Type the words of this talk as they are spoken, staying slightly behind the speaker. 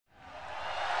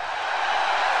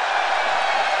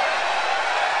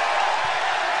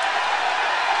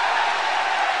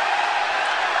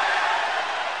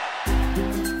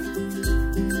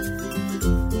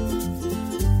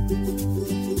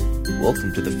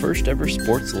welcome to the first ever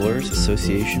Sports Lawyers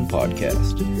Association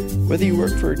podcast. Whether you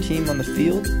work for a team on the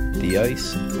field, the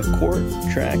ice, a court,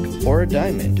 track, or a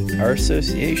diamond, our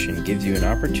association gives you an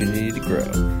opportunity to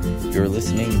grow. You're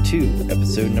listening to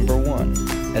episode number 1,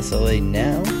 SLA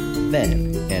Now,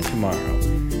 Then, and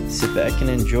Tomorrow. Sit back and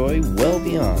enjoy well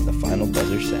beyond the final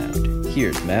buzzer sound.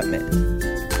 Here's Matt Minton.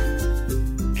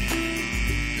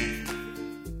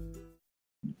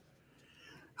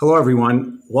 Hello,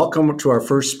 everyone. Welcome to our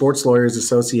first Sports Lawyers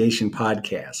Association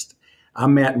podcast.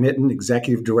 I'm Matt Minton,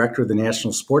 Executive Director of the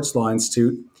National Sports Law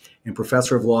Institute and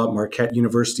Professor of Law at Marquette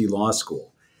University Law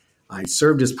School. I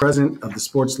served as President of the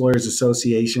Sports Lawyers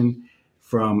Association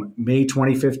from May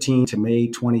 2015 to May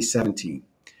 2017.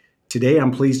 Today,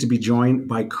 I'm pleased to be joined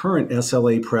by current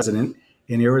SLA President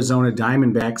and Arizona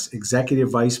Diamondbacks Executive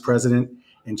Vice President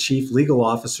and Chief Legal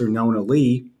Officer Nona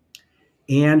Lee,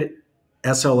 and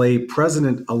SLA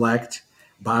President-elect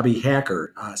Bobby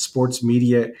Hacker, sports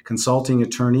media consulting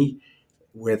attorney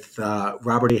with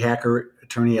Robert A. Hacker,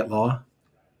 attorney at law.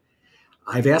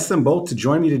 I've asked them both to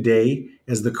join me today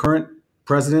as the current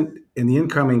president and the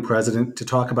incoming president to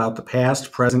talk about the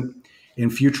past, present,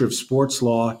 and future of sports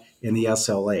law in the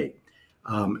SLA.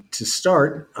 To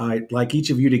start, I'd like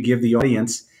each of you to give the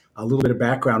audience a little bit of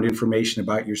background information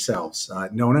about yourselves.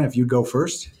 Nona, if you go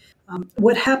first.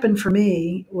 What happened for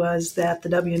me was that the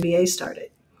WNBA started.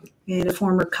 And a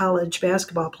former college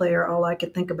basketball player, all I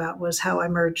could think about was how I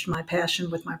merged my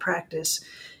passion with my practice.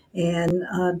 And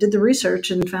did the research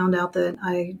and found out that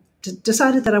I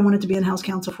decided that I wanted to be in-house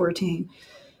counsel for a team.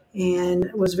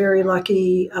 And was very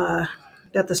lucky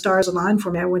that the stars aligned for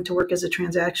me. I went to work as a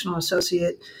transactional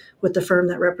associate with the firm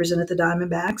that represented the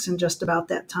Diamondbacks. And just about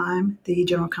that time, the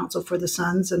general counsel for the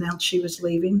Suns announced she was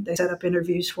leaving. They set up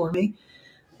interviews for me.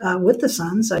 With the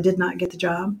Suns, I did not get the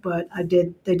job, but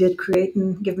they did create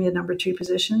and give me a number 2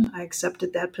 position. I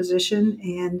accepted that position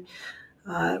and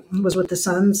was with the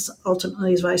Suns,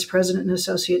 ultimately as vice president and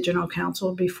associate general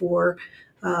counsel before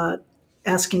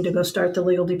asking to go start the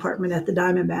legal department at the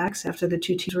Diamondbacks after the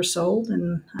 2 teams were sold.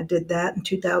 And I did that in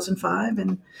 2005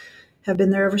 and have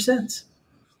been there ever since.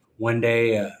 One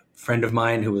day, a friend of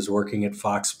mine who was working at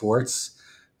Fox Sports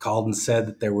called and said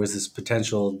that there was this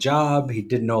potential job. He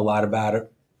didn't know a lot about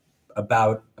it,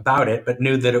 but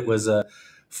knew that it was a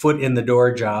foot in the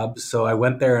door job. So I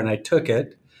went there and I took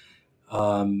it.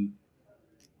 And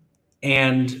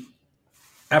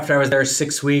after I was there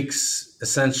 6 weeks,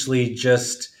 essentially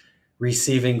just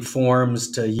receiving forms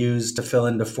to use to fill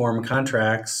into form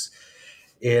contracts,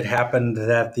 it happened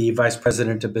that the vice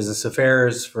president of business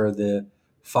affairs for the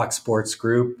Fox Sports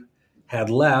Group had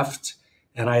left,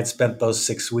 and I had spent those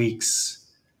 6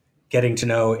 weeks getting to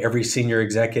know every senior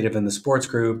executive in the sports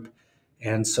group.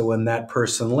 And so when that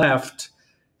person left,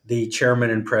 the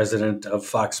chairman and president of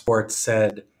Fox Sports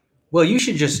said, well, you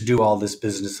should just do all this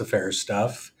business affairs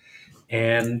stuff.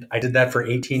 And I did that for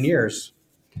 18 years.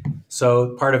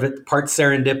 So part of it, part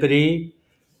serendipity,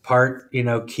 part,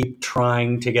 keep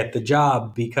trying to get the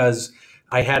job, because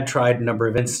I had tried a number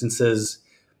of instances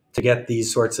to get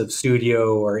these sorts of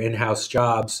studio or in-house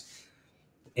jobs.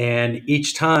 And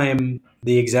each time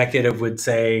the executive would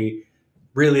say,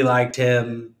 really liked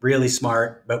him, really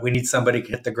smart, but we need somebody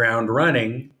to hit the ground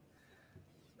running.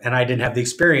 And I didn't have the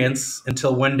experience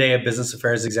until one day a business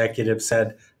affairs executive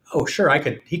said, oh, sure,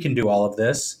 he can do all of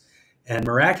this. And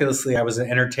miraculously, I was an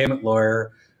entertainment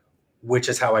lawyer, which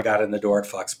is how I got in the door at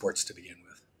Fox Sports to begin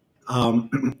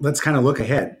with. Let's kind of look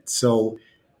ahead. So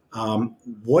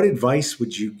what advice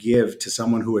would you give to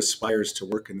someone who aspires to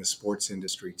work in the sports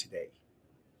industry today?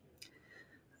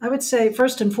 I would say,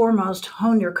 first and foremost,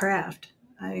 hone your craft.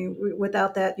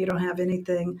 Without that, you don't have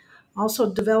anything.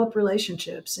 Also, develop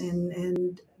relationships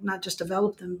and not just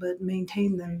develop them, but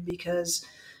maintain them, because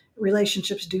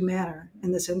relationships do matter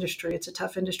in this industry. It's a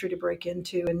tough industry to break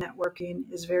into, and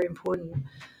networking is very important.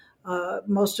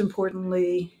 More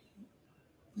importantly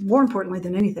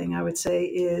than anything, I would say,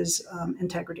 is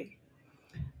integrity.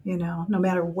 No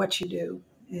matter what you do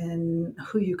and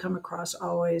who you come across,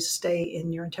 always stay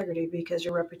in your integrity, because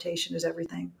your reputation is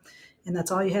everything. And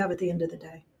that's all you have at the end of the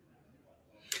day.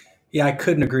 Yeah, I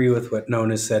couldn't agree with what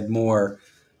Nona said more.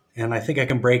 And I think I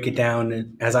can break it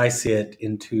down, as I see it,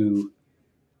 into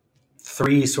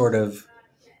 3 sort of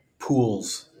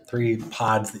pools, 3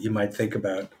 pods that you might think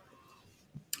about.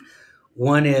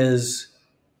 One is,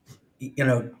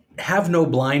 have no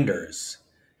blinders,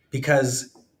 because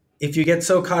if you get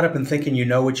so caught up in thinking you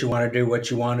know what you want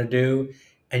to do,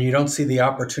 and you don't see the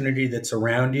opportunity that's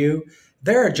around you,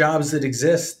 there are jobs that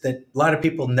exist that a lot of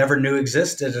people never knew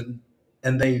existed,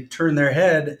 and they turn their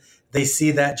head, they see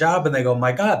that job and they go,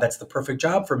 my God, that's the perfect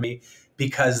job for me.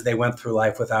 because they went through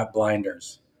life without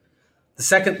blinders. The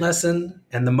second lesson,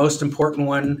 and the most important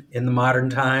one in the modern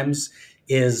times,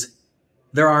 is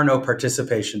there are no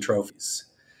participation trophies.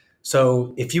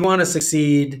 So if you want to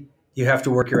succeed, you have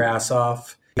to work your ass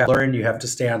off. You have to learn, you have to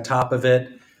stay on top of it.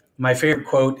 My favorite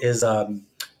quote is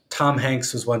Tom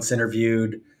Hanks was once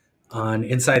interviewed on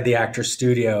Inside the Actor's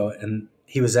Studio, and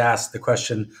he was asked the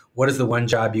question, what is the one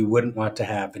job you wouldn't want to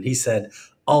have? And he said,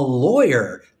 a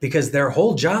lawyer, because their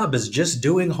whole job is just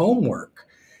doing homework.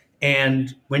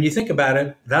 And when you think about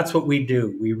it, that's what we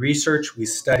do. We research, we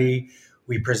study,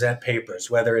 we present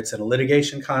papers, whether it's in a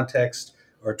litigation context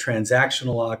or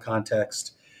transactional law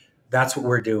context. That's what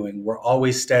we're doing. We're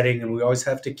always studying, and we always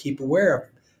have to keep aware of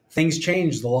things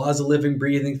change. The law is a living,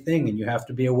 breathing thing, and you have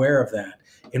to be aware of that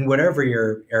in whatever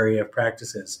your area of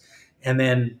practice is. And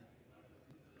then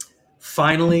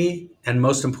finally, and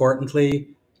most importantly,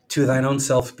 to thine own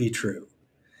self be true.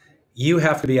 You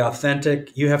have to be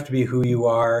authentic. You have to be who you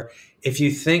are. If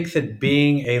you think that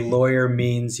being a lawyer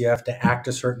means you have to act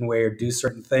a certain way or do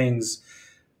certain things,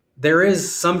 there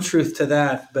is some truth to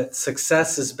that, but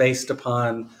success is based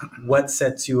upon what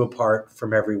sets you apart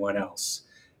from everyone else.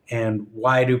 And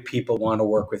why do people want to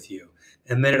work with you?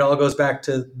 And then it all goes back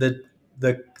to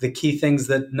the key things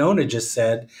that Nona just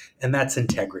said, and that's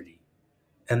integrity.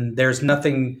 And there's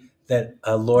nothing that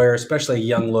a lawyer, especially a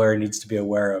young lawyer, needs to be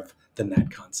aware of than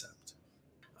that concept.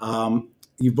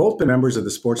 You've both been members of the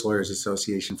Sports Lawyers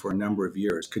Association for a number of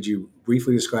years. Could you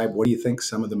briefly describe what do you think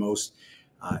some of the most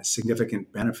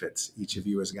significant benefits each of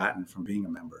you has gotten from being a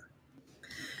member?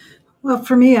 Well,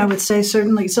 for me, I would say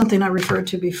certainly something I referred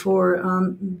to before.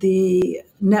 The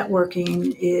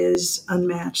networking is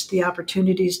unmatched. The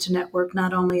opportunities to network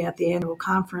not only at the annual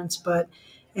conference, but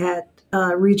at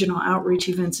regional outreach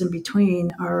events in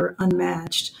between are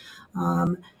unmatched.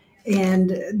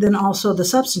 And then also the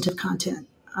substantive content.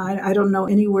 I don't know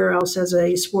anywhere else as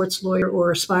a sports lawyer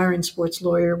or aspiring sports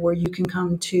lawyer where you can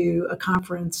come to a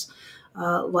conference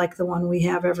like the one we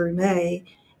have every May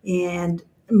and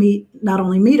not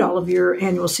only meet all of your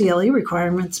annual CLE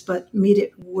requirements, but meet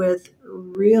it with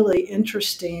really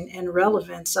interesting and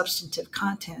relevant substantive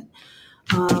content.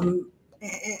 And,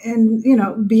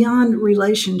 beyond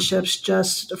relationships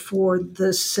just for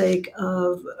the sake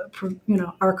of,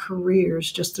 our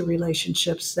careers, just the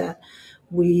relationships that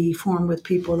we form with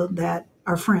people that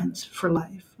are friends for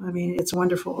life. I mean, it's a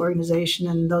wonderful organization,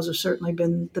 and those have certainly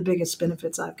been the biggest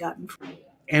benefits I've gotten from it.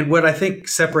 And what I think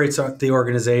separates the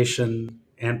organization,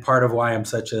 and part of why I'm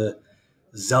such a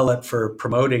zealot for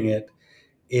promoting it,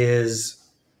 is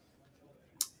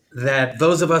that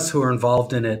those of us who are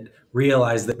involved in it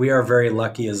realize that we are very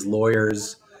lucky as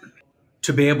lawyers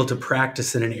to be able to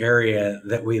practice in an area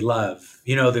that we love.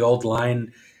 You know, the old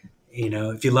line,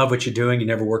 if you love what you're doing, you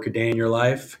never work a day in your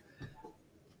life.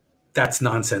 That's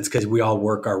nonsense, because we all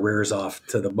work our rears off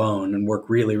to the bone and work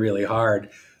really, really hard.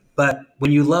 But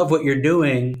when you love what you're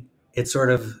doing, it sort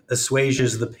of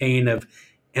assuages the pain of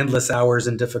endless hours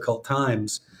and difficult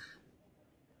times.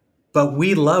 But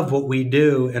we love what we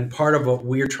do, and part of what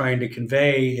we're trying to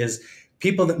convey is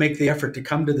people that make the effort to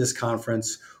come to this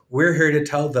conference, we're here to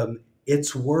tell them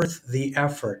it's worth the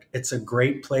effort. It's a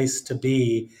great place to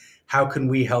be. How can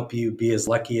we help you be as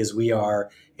lucky as we are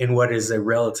in what is a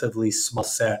relatively small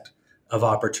set of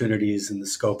opportunities in the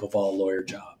scope of all lawyer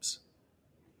jobs?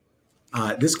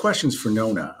 This question's for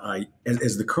Nona.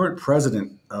 As the current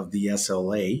president of the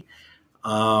SLA,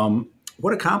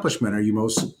 what accomplishment are you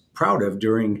most proud of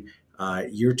during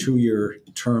your 2-year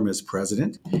term as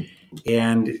president?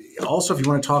 And also, if you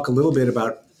want to talk a little bit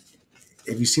about,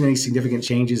 have you seen any significant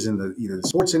changes in either the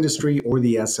sports industry or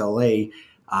the SLA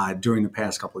during the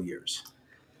past couple of years?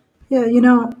 Yeah,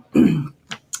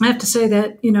 I have to say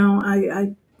that,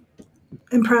 I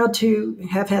am proud to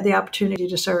have had the opportunity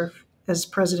to serve as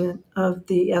president of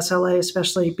the SLA,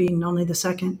 especially being only the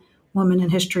second woman in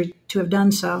history to have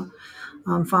done so,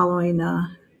 following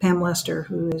Pam Lester,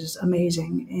 who is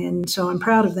amazing. And so I'm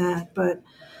proud of that. But,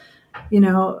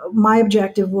 my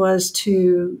objective was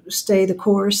to stay the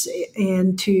course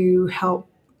and to help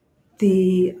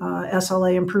the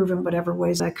SLA improve in whatever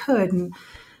ways I could. And,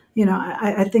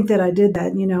 I think that I did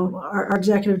that. Our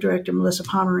executive director, Melissa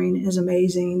Pomerine, is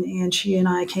amazing. And she and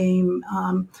I came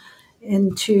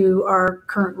into our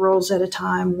current roles at a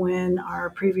time when our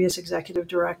previous executive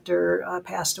director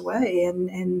passed away.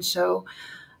 And so,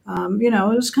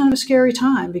 it was kind of a scary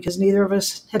time because neither of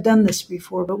us had done this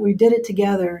before, but we did it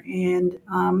together. And,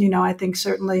 I think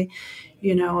certainly,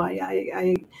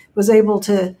 I was able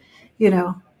to,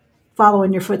 follow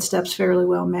in your footsteps fairly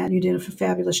well, Matt. You did a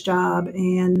fabulous job.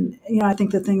 And, I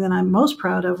think the thing that I'm most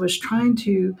proud of was trying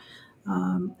to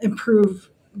improve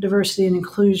diversity and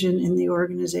inclusion in the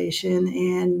organization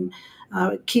and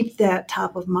keep that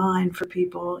top of mind for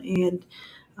people, and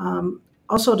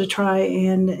also to try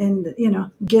and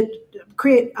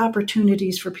create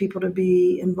opportunities for people to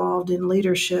be involved in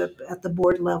leadership at the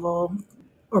board level,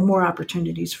 or more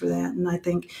opportunities for that. And I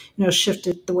think,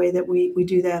 shifted the way that we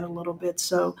do that a little bit.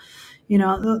 So,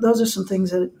 those are some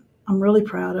things that I'm really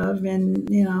proud of. And,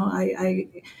 I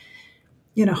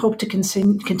hope to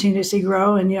continue to see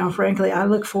grow. And, frankly, I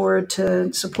look forward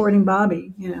to supporting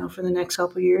Bobby, for the next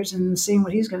couple of years and seeing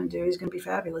what he's going to do. He's going to be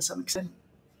fabulous. I'm excited.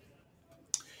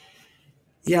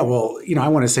 Yeah, well, I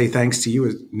want to say thanks to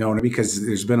you, Nona, because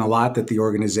there's been a lot that the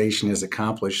organization has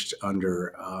accomplished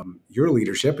under your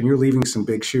leadership, and you're leaving some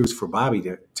big shoes for Bobby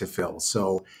to fill.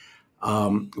 So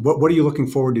what are you looking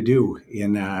forward to do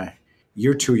in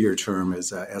your 2-year term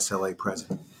as SLA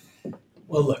president?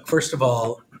 Well, look, first of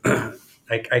all,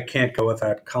 I can't go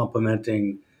without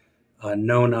complimenting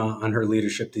Nona on her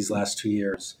leadership these last 2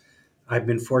 years. I've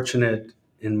been fortunate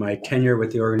in my tenure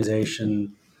with the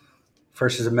organization,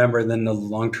 first as a member, then a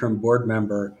long-term board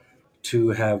member, to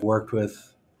have worked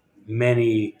with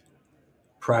many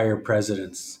prior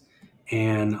presidents.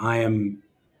 And I am,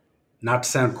 not to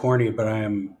sound corny, but I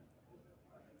am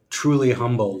truly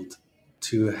humbled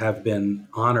to have been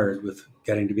honored with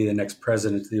getting to be the next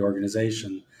president of the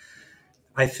organization.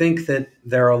 I think that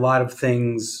there are a lot of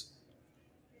things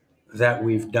that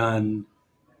we've done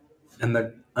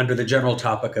under the general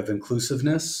topic of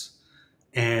inclusiveness.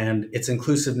 And it's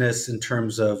inclusiveness in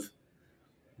terms of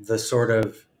the sort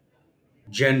of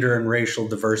gender and racial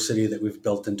diversity that we've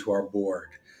built into our board.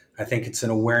 I think it's an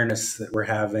awareness that we're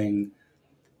having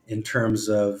in terms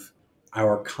of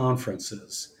our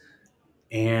conferences.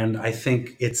 And I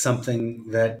think it's something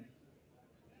that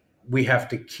we have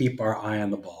to keep our eye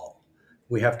on the ball.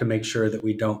 We have to make sure that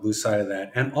we don't lose sight of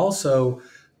that. And also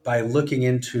by looking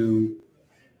into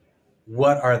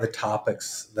what are the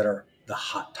topics that are the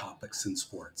hot topics in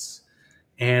sports.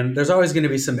 And there's always going to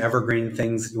be some evergreen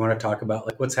things that you want to talk about,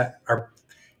 like what's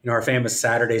our famous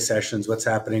Saturday sessions, what's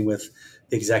happening with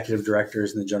the executive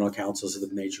directors and the general counsels of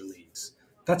the major leagues.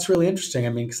 That's really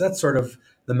interesting. Because that's sort of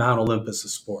the Mount Olympus of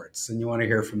sports, and you want to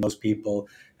hear from those people,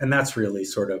 and that's really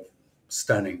sort of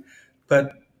stunning.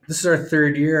 But this is our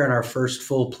 3rd year and our first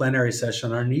full plenary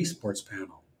session on an esports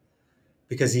panel,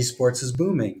 because esports is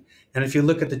booming. And if you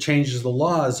look at the changes of the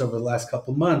laws over the last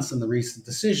couple of months and the recent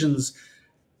decisions,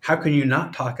 how can you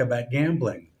not talk about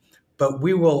gambling? But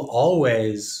we will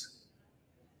always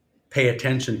pay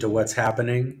attention to what's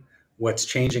happening, what's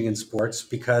changing in sports,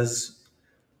 because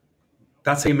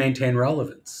that's how you maintain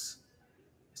relevance.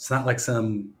 It's not like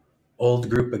some old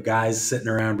group of guys sitting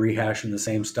around rehashing the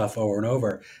same stuff over and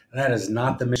over. That is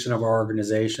not the mission of our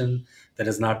organization. That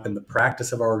has not been the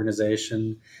practice of our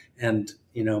organization. And,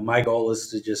 my goal is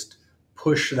to just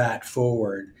push that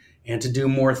forward and to do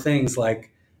more things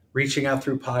like reaching out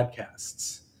through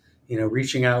podcasts,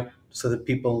 reaching out so that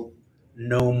people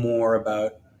know more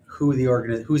about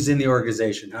who's in the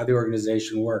organization, how the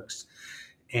organization works.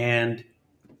 And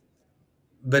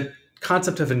the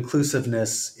concept of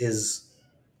inclusiveness is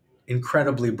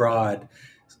incredibly broad,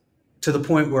 to the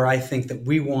point where I think that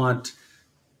we want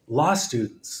law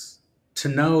students to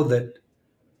know that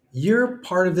you're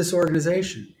part of this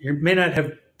organization. You may not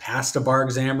have passed a bar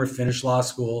exam or finished law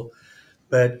school,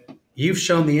 but you've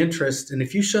shown the interest. And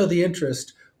if you show the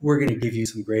interest, we're going to give you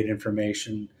some great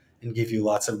information and give you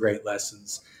lots of great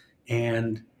lessons.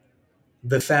 And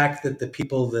the fact that the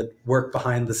people that work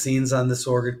behind the scenes on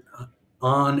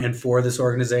and for this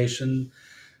organization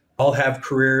all have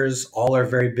careers, all are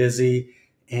very busy,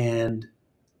 and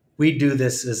we do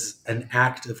this as an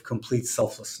act of complete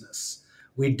selflessness.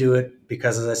 We do it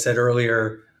because, as I said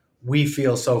earlier, we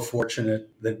feel so fortunate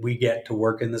that we get to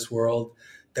work in this world,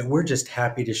 that we're just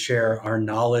happy to share our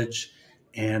knowledge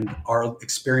and our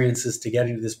experiences to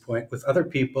getting to this point with other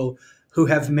people who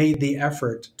have made the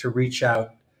effort to reach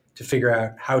out to figure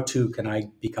out how can I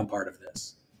become part of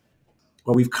this.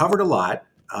 Well, we've covered a lot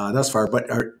thus far, but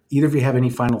either of you have any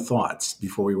final thoughts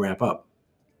before we wrap up?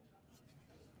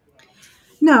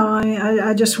 No,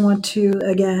 I just want to,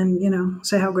 again,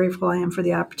 say how grateful I am for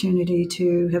the opportunity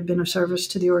to have been of service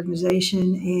to the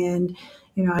organization. And,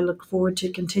 I look forward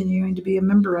to continuing to be a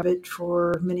member of it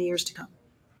for many years to come.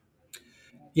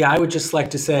 Yeah, I would just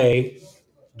like to say,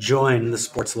 join the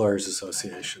Sports Lawyers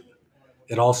Association.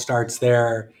 It all starts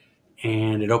there,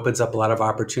 and it opens up a lot of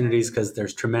opportunities because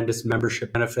there's tremendous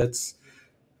membership benefits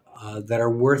that are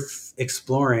worth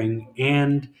exploring.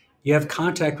 And you have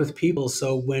contact with people.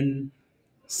 So when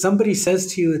somebody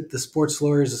says to you at the Sports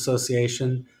Lawyers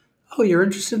Association, "Oh, you're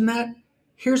interested in that?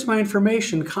 Here's my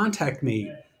information. Contact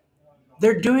me."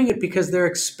 they're doing it because they're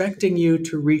expecting you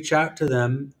to reach out to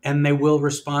them and they will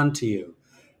respond to you.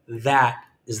 That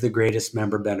is the greatest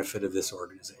member benefit of this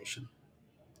organization.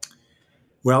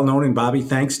 Well, Nona and Bobby,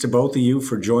 thanks to both of you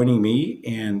for joining me,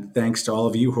 and thanks to all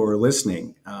of you who are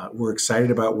listening. We're excited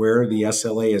about where the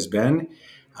SLA has been,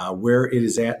 where it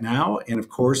is at now, and of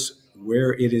course,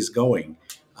 where it is going.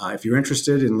 If you're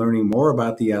interested in learning more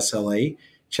about the SLA,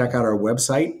 check out our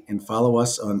website and follow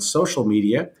us on social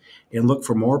media and look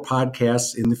for more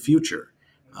podcasts in the future.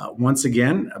 Once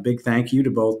again, a big thank you to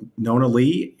both Nona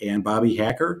Lee and Bobby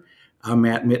Hacker. I'm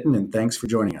Matt Mitten, and thanks for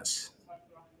joining us.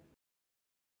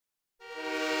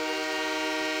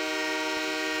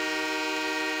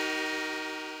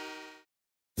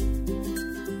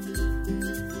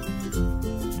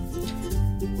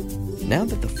 Now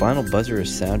that the final buzzer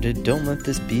has sounded, don't let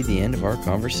this be the end of our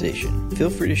conversation. Feel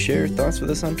free to share your thoughts with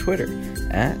us on Twitter,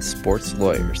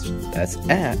 @SportsLawyers. That's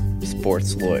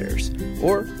 @SportsLawyers.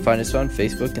 Or find us on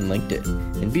Facebook and LinkedIn.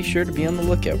 And be sure to be on the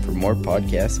lookout for more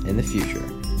podcasts in the future.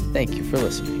 Thank you for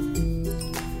listening.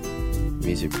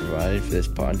 Music provided for this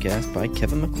podcast by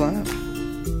Kevin MacLeod.